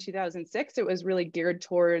built in 2006, it was really geared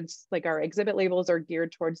towards, like, our exhibit labels are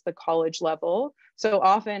geared towards the college level. So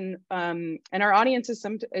often, and our audience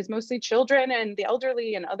is mostly children and the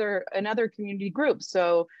elderly and other community groups.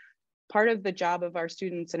 So part of the job of our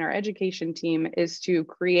students and our education team is to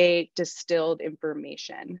create distilled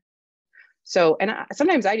information. So, and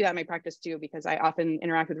sometimes I do that in my practice too, because I often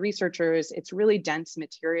interact with researchers. It's really dense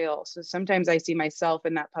material. So sometimes I see myself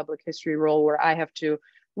in that public history role where I have to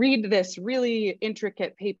read this really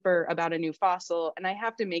intricate paper about a new fossil, and I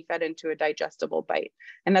have to make that into a digestible bite.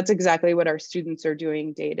 And that's exactly what our students are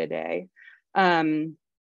doing day to day. And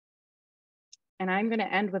I'm going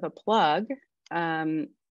to end with a plug. And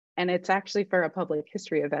it's actually for a public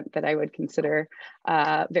history event that I would consider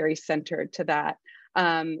very centered to that.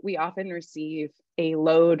 We often receive a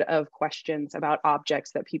load of questions about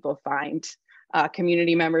objects that people find.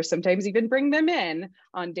 Community members sometimes even bring them in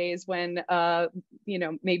on days when,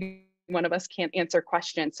 maybe one of us can't answer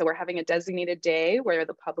questions. So we're having a designated day where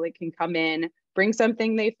the public can come in, bring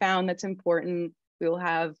something they found that's important. We will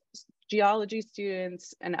have geology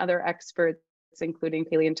students and other experts, including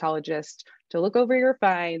paleontologists, to look over your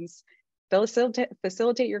finds,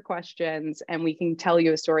 facilitate your questions, and we can tell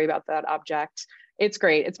you a story about that object. It's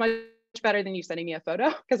great. It's much better than you sending me a photo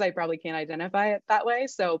because I probably can't identify it that way.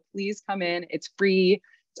 So please come in. It's free.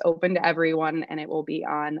 It's open to everyone, and it will be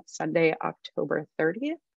on Sunday, October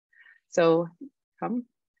 30th. So come,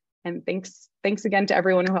 and thanks again to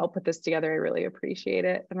everyone who helped put this together. I really appreciate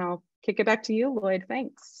it. And I'll kick it back to you, Lloyd.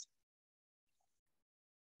 Thanks.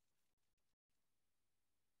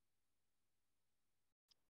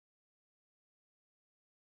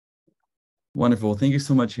 Wonderful. Thank you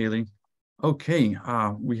so much, Haley. Okay,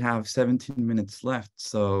 we have 17 minutes left,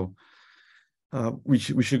 so we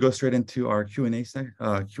should go straight into our Q&A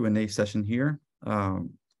session here.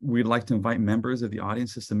 We'd like to invite members of the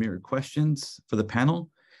audience to submit your questions for the panel.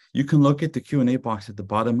 You can look at the Q&A box at the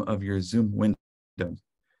bottom of your Zoom window.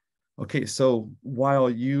 Okay, so while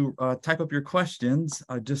you type up your questions,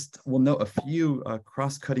 we'll note a few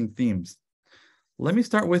cross-cutting themes. Let me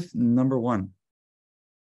start with number one.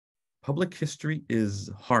 Public history is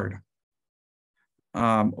hard.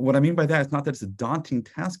 What I mean by that is not that it's a daunting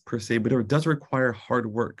task per se, but it does require hard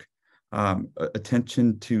work,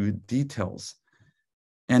 attention to details.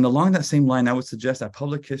 And along that same line, I would suggest that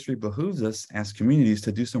public history behooves us as communities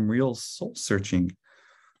to do some real soul searching,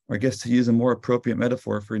 or I guess to use a more appropriate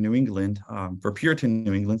metaphor for New England, for Puritan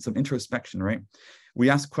New England, some introspection, right? We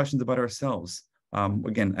ask questions about ourselves.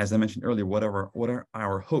 Again, as I mentioned earlier, what are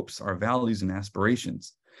our hopes, our values and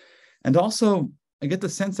aspirations? And also, I get the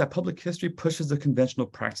sense that public history pushes the conventional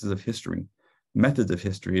practices of history, methods of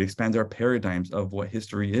history. It expands our paradigms of what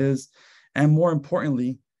history is. And more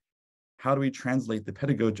importantly, how do we translate the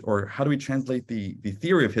pedagogy, or how do we translate the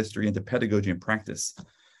theory of history into pedagogy and practice?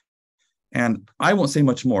 And I won't say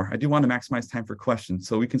much more. I do want to maximize time for questions.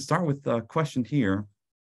 So we can start with a question here,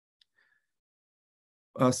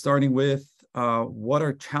 starting with what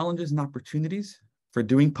are challenges and opportunities for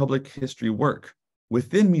doing public history work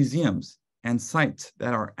within museums and sites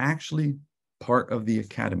that are actually part of the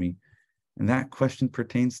academy? And that question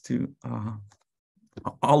pertains to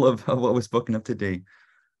all of what was spoken of today.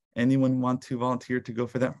 Anyone want to volunteer to go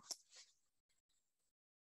for that?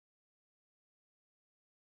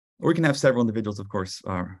 Or we can have several individuals, of course,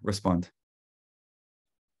 respond.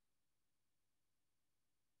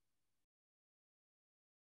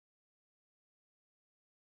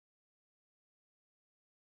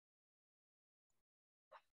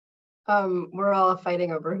 We're all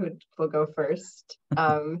fighting over who will go first.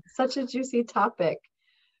 Such a juicy topic,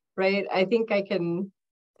 right? I think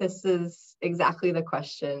this is exactly the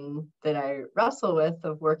question that I wrestle with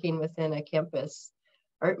of working within a campus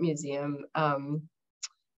art museum,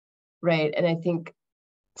 right? And I think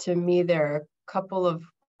to me, there are a couple of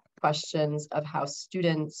questions of how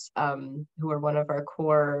students who are one of our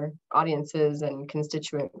core audiences and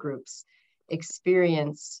constituent groups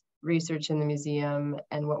experience research in the museum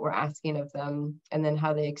and what we're asking of them, and then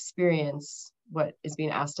how they experience what is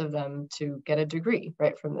being asked of them to get a degree,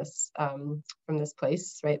 right, from this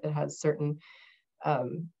place, right, that has certain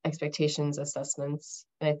expectations, assessments.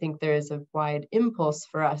 And I think there is a wide impulse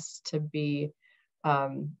for us to be,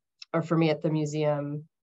 or for me at the museum,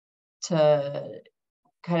 to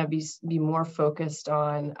kind of be more focused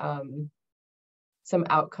on some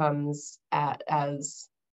outcomes as,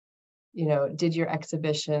 you know, did your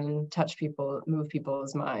exhibition touch people, move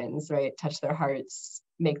people's minds, right? Touch their hearts,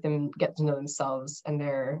 make them get to know themselves and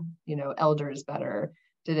their, you know, elders better?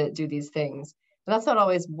 Did it do these things? But that's not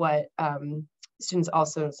always what students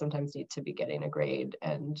also sometimes need to be getting a grade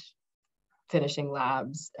and finishing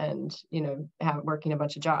labs and, you know, working a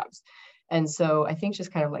bunch of jobs. And so I think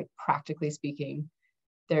just kind of like practically speaking,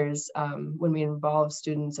 there's when we involve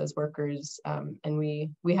students as workers, and we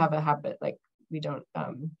have a habit, like, we don't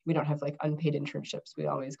have like unpaid internships. We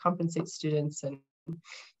always compensate students and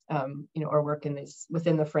you know, or work in this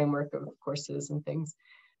within the framework of courses and things.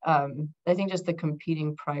 I think just the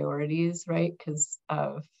competing priorities, right? Because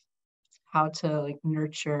of how to like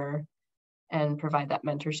nurture and provide that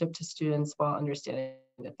mentorship to students while understanding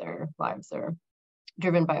that their lives are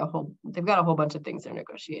driven by they've got a whole bunch of things they're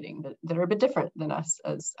negotiating that are a bit different than us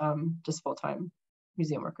as just full-time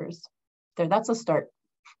museum workers. That's a start.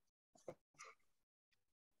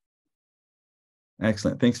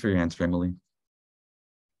 Excellent. Thanks for your answer, Emily.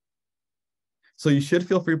 So you should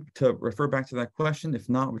feel free to refer back to that question. If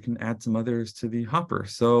not, we can add some others to the hopper.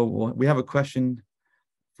 So we have a question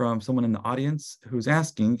from someone in the audience who's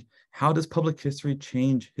asking, how does public history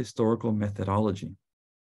change historical methodology?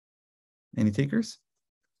 Any takers?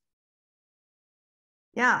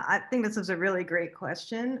 Yeah, I think this is a really great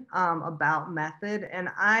question about method. And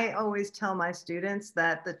I always tell my students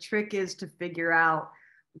that the trick is to figure out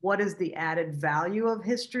what is the added value of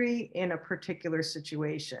history in a particular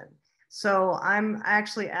situation. So I'm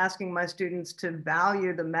actually asking my students to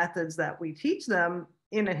value the methods that we teach them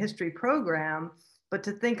in a history program, but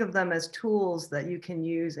to think of them as tools that you can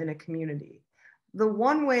use in a community. The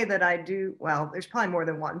one way that I do, well, there's probably more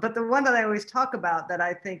than one, but the one that I always talk about that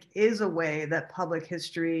I think is a way that public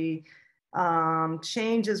history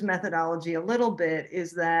changes methodology a little bit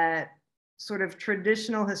is that sort of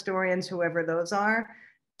traditional historians, whoever those are,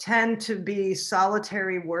 tend to be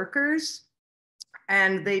solitary workers.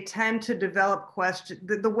 And they tend to develop questions.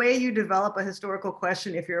 The way you develop a historical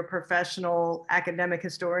question, if you're a professional academic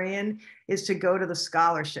historian, is to go to the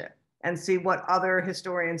scholarship and see what other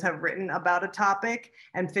historians have written about a topic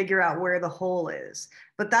and figure out where the hole is.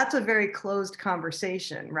 But that's a very closed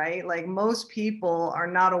conversation, right? Like most people are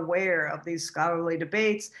not aware of these scholarly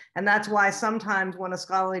debates. And that's why sometimes when a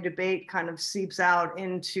scholarly debate kind of seeps out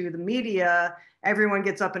into the media, everyone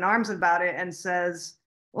gets up in arms about it and says,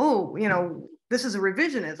 oh, you know, this is a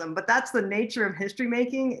revisionism, but that's the nature of history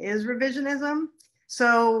making, is revisionism.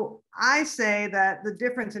 So I say that the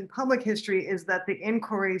difference in public history is that the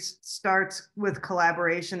inquiry starts with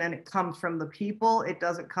collaboration and it comes from the people. It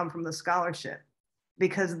doesn't come from the scholarship,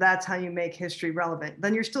 because that's how you make history relevant.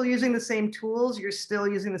 Then you're still using the same tools, you're still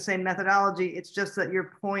using the same methodology. It's just that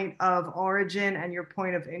your point of origin and your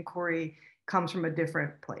point of inquiry comes from a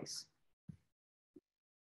different place.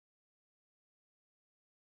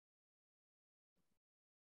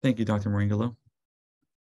 Thank you, Dr. Meringolo.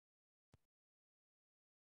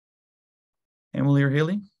 Emily or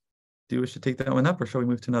Haley, do you wish to take that one up, or shall we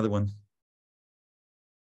move to another one?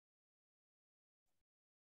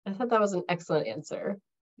 I thought that was an excellent answer.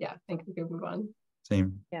 Yeah, I think we can move on.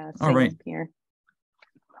 Same. Yeah, all same right. Here.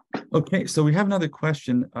 Okay, so we have another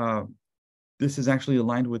question. This is actually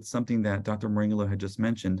aligned with something that Dr. Meringolo had just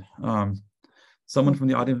mentioned. Someone from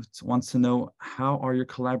the audience wants to know, how are your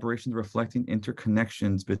collaborations reflecting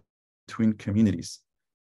interconnections between communities?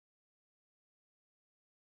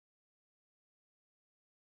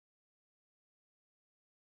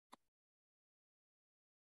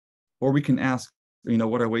 Or we can ask,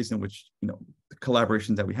 what are ways in which, the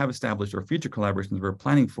collaborations that we have established or future collaborations we're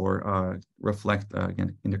planning for reflect,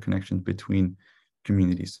 again, interconnections between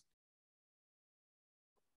communities.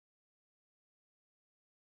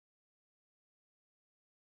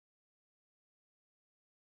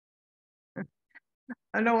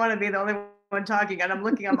 I don't want to be the only one talking, and I'm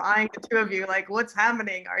eyeing the two of you like, what's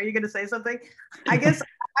happening? Are you going to say something? I guess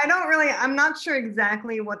I'm not sure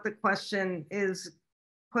exactly what the question is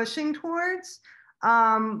pushing towards.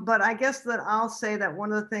 But I guess that I'll say that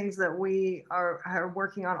one of the things that we are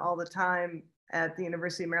working on all the time at the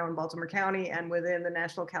University of Maryland, Baltimore County, and within the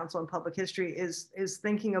National Council on Public History is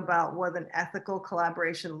thinking about what an ethical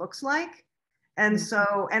collaboration looks like. And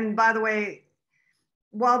so, and by the way,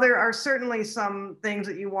 while there are certainly some things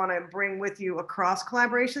that you want to bring with you across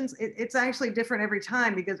collaborations, it's actually different every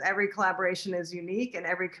time, because every collaboration is unique and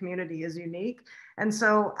every community is unique. And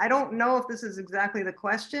so I don't know if this is exactly the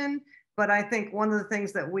question, but I think one of the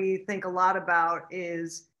things that we think a lot about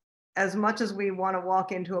is, as much as we want to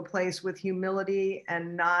walk into a place with humility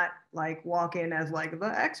and not like walk in as like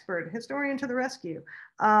the expert historian to the rescue,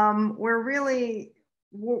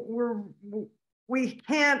 we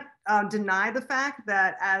can't deny the fact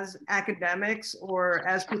that as academics or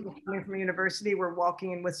as people coming from a university, we're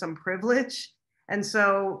walking in with some privilege. And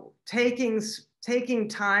so taking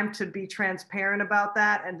time to be transparent about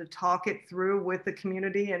that and to talk it through with the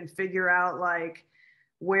community and figure out like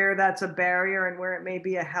where that's a barrier and where it may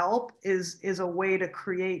be a help is a way to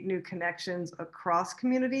create new connections across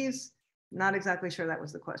communities. Not exactly sure that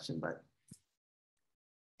was the question, but.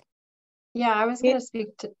 Yeah, I was going to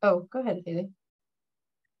speak to, oh, go ahead, Haley.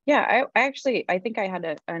 Yeah, I think I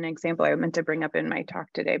had an example I meant to bring up in my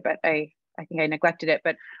talk today, but I think I neglected it.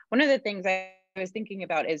 But one of the things I was thinking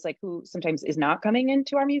about is like who sometimes is not coming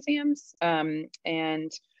into our museums,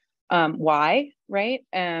 and why, right?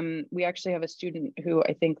 We actually have a student who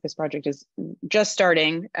I think this project is just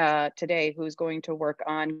starting today, who's going to work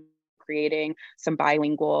on creating some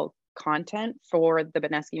bilingual content for the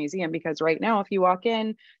Beneski Museum, because right now, if you walk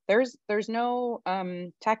in, there's no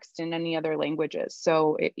text in any other languages.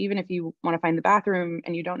 So even if you want to find the bathroom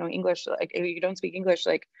and you don't know English, like if you don't speak English,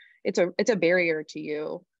 like it's a barrier to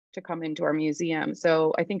you to come into our museum.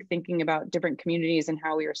 So I think thinking about different communities and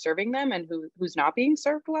how we are serving them and who's not being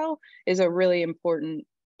served well is a really important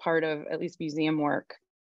part of at least museum work.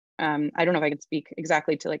 I don't know if I can speak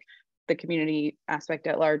exactly to like the community aspect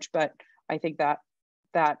at large, but I think that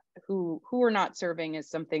who we're not serving is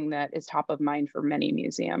something that is top of mind for many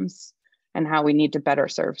museums, and how we need to better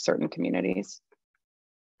serve certain communities.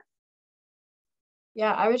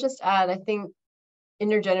 Yeah, I would just add, I think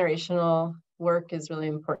intergenerational work is really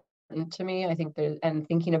important to me. I think and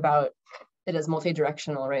thinking about it as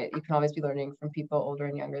multi-directional, right? You can always be learning from people older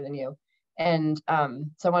and younger than you. And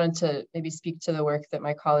so I wanted to maybe speak to the work that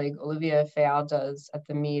my colleague Olivia Fayal does at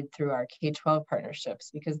the Mead through our K-12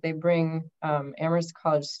 partnerships, because they bring Amherst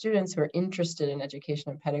College students who are interested in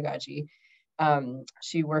education and pedagogy.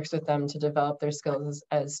 She works with them to develop their skills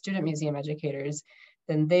as student museum educators.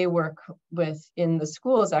 Then they work in the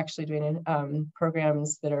schools, actually doing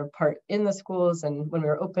programs that are part in the schools, and when we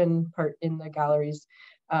were open, part in the galleries.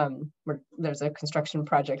 There's a construction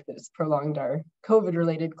project that has prolonged our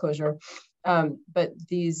COVID-related closure. But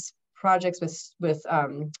these projects with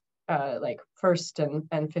like first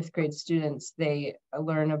and fifth grade students, they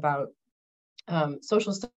learn about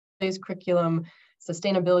social studies curriculum,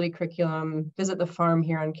 sustainability curriculum, visit the farm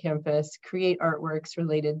here on campus, create artworks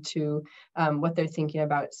related to what they're thinking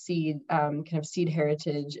about seed, kind of seed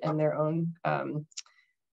heritage, and their own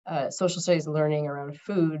social studies learning around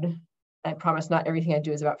food. I promise not everything I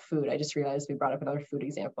do is about food. I just realized we brought up another food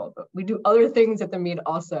example, but we do other things at the Mead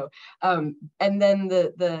also. And then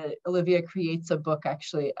the Olivia creates a book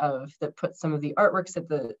actually that puts some of the artworks that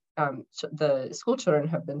the school children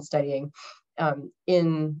have been studying on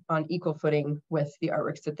equal footing with the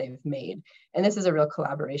artworks that they've made. And this is a real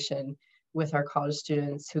collaboration with our college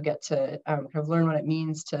students who get to kind of learn what it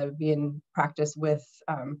means to be in practice with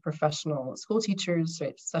professional school teachers. So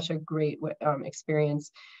it's such a great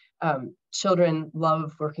experience. Children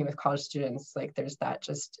love working with college students. Like there's that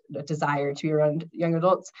just a desire to be around young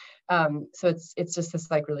adults. So it's just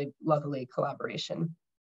this like really lovely collaboration.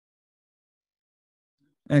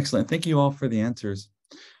 Excellent. Thank you all for the answers.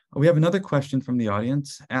 We have another question from the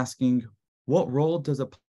audience asking, what role does a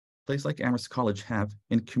place like Amherst College have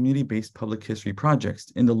in community-based public history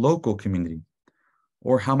projects in the local community?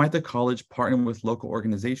 Or how might the college partner with local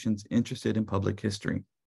organizations interested in public history?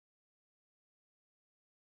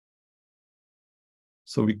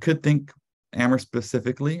 So we could think Amherst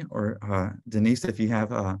specifically, or Denise, if you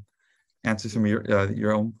have answers from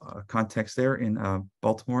your own context there in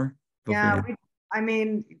Baltimore. Yeah, I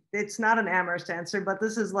mean, it's not an Amherst answer, but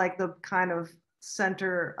this is like the kind of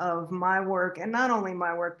center of my work, and not only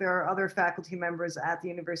my work. There are other faculty members at the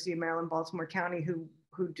University of Maryland, Baltimore County who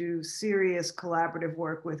do serious collaborative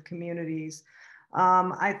work with communities.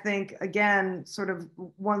 I think, again, sort of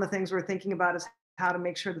one of the things we're thinking about is how to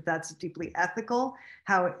make sure that that's deeply ethical,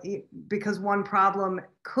 because one problem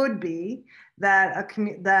could be that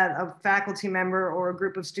a faculty member or a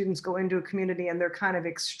group of students go into a community and they're kind of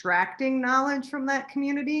extracting knowledge from that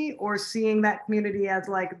community or seeing that community as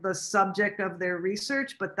like the subject of their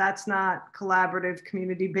research, but that's not collaborative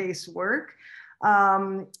community-based work.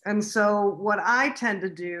 And so what I tend to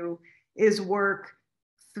do is work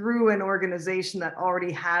through an organization that already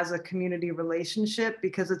has a community relationship,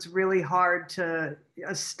 because it's really hard to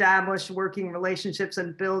establish working relationships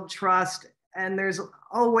and build trust. And there's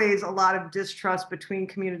always a lot of distrust between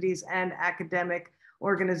communities and academic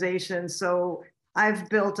organizations. So I've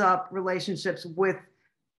built up relationships with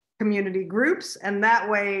community groups, and that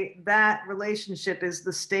way that relationship is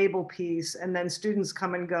the stable piece, and then students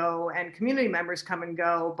come and go and community members come and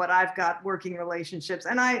go, but I've got working relationships,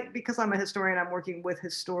 and because I'm a historian, I'm working with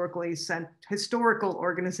historical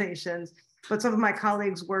organizations, but some of my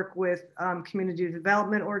colleagues work with community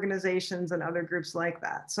development organizations and other groups like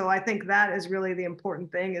that. So I think that is really the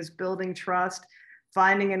important thing, is building trust,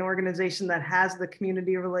 finding an organization that has the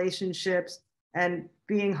community relationships, and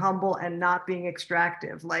being humble and not being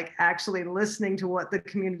extractive, like actually listening to what the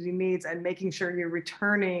community needs and making sure you're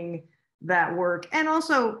returning that work, and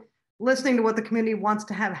also listening to what the community wants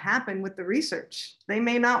to have happen with the research. They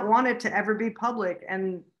may not want it to ever be public,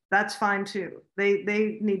 and that's fine too.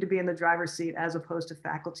 They need to be in the driver's seat as opposed to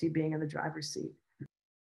faculty being in the driver's seat.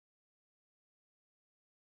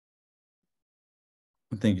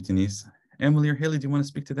 Thank you, Denise. Emily or Haley, do you want to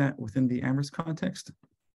speak to that within the Amherst context?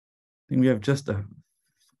 I think we have just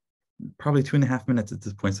probably 2.5 minutes at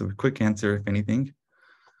this point, so a quick answer, if anything.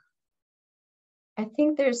 I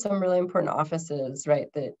think there's some really important offices, right,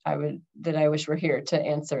 that I wish were here to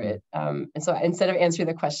answer it. And so instead of answering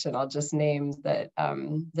the question, I'll just name that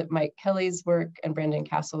Mike Kelly's work and Brandon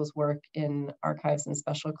Castle's work in archives and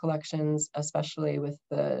special collections, especially with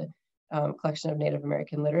the collection of Native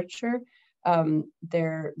American literature.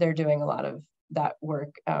 They're doing a lot of that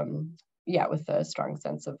work, with a strong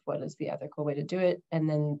sense of what is the ethical way to do it. And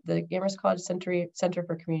then the Amherst College Center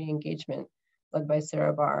for Community Engagement, led by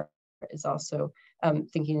Sarah Barr, is also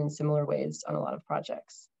thinking in similar ways on a lot of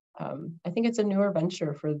projects. I think it's a newer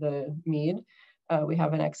venture for the Mead. We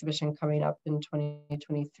have an exhibition coming up in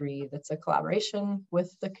 2023 that's a collaboration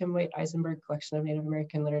with the Kim White Eisenberg Collection of Native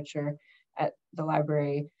American Literature at the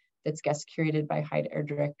library, that's guest curated by Hyde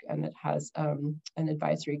Erdrich, and that has an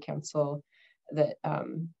advisory council that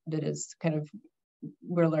is kind of,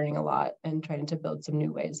 we're learning a lot and trying to build some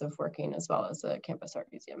new ways of working, as well as a campus art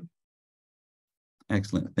museum.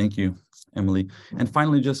 Excellent. Thank you, Emily. And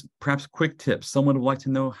finally, just perhaps quick tips. Someone would like to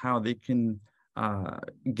know how they can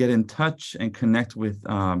get in touch and connect with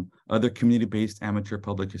other community-based amateur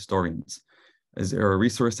public historians. Is there a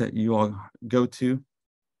resource that you all go to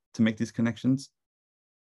make these connections?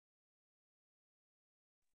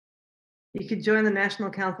 You could join the National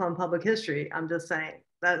Council on Public History. I'm just saying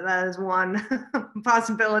that is one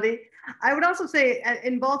possibility. I would also say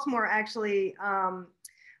in Baltimore, actually,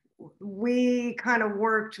 we kind of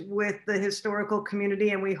worked with the historical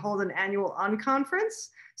community, and we hold an annual unconference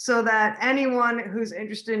so that anyone who's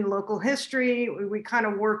interested in local history, we kind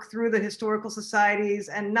of work through the historical societies,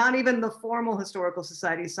 and not even the formal historical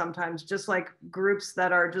societies sometimes, just like groups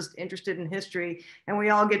that are just interested in history. And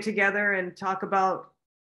we all get together and talk about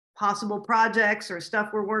possible projects or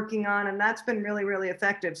stuff we're working on. And that's been really, really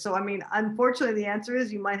effective. So, I mean, unfortunately, the answer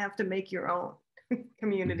is you might have to make your own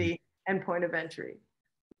community and point of entry.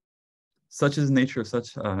 Such is the nature of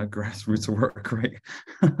such grassroots work, right?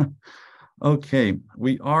 Okay,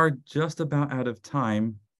 we are just about out of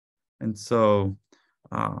time. And so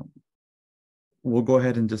we'll go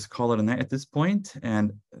ahead and just call it a night at this point.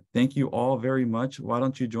 And thank you all very much. Why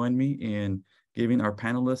don't you join me in giving our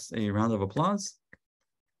panelists a round of applause?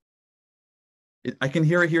 I can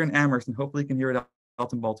hear it here in Amherst, and hopefully you can hear it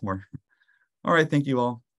out in Baltimore. All right, thank you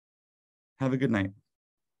all. Have a good night.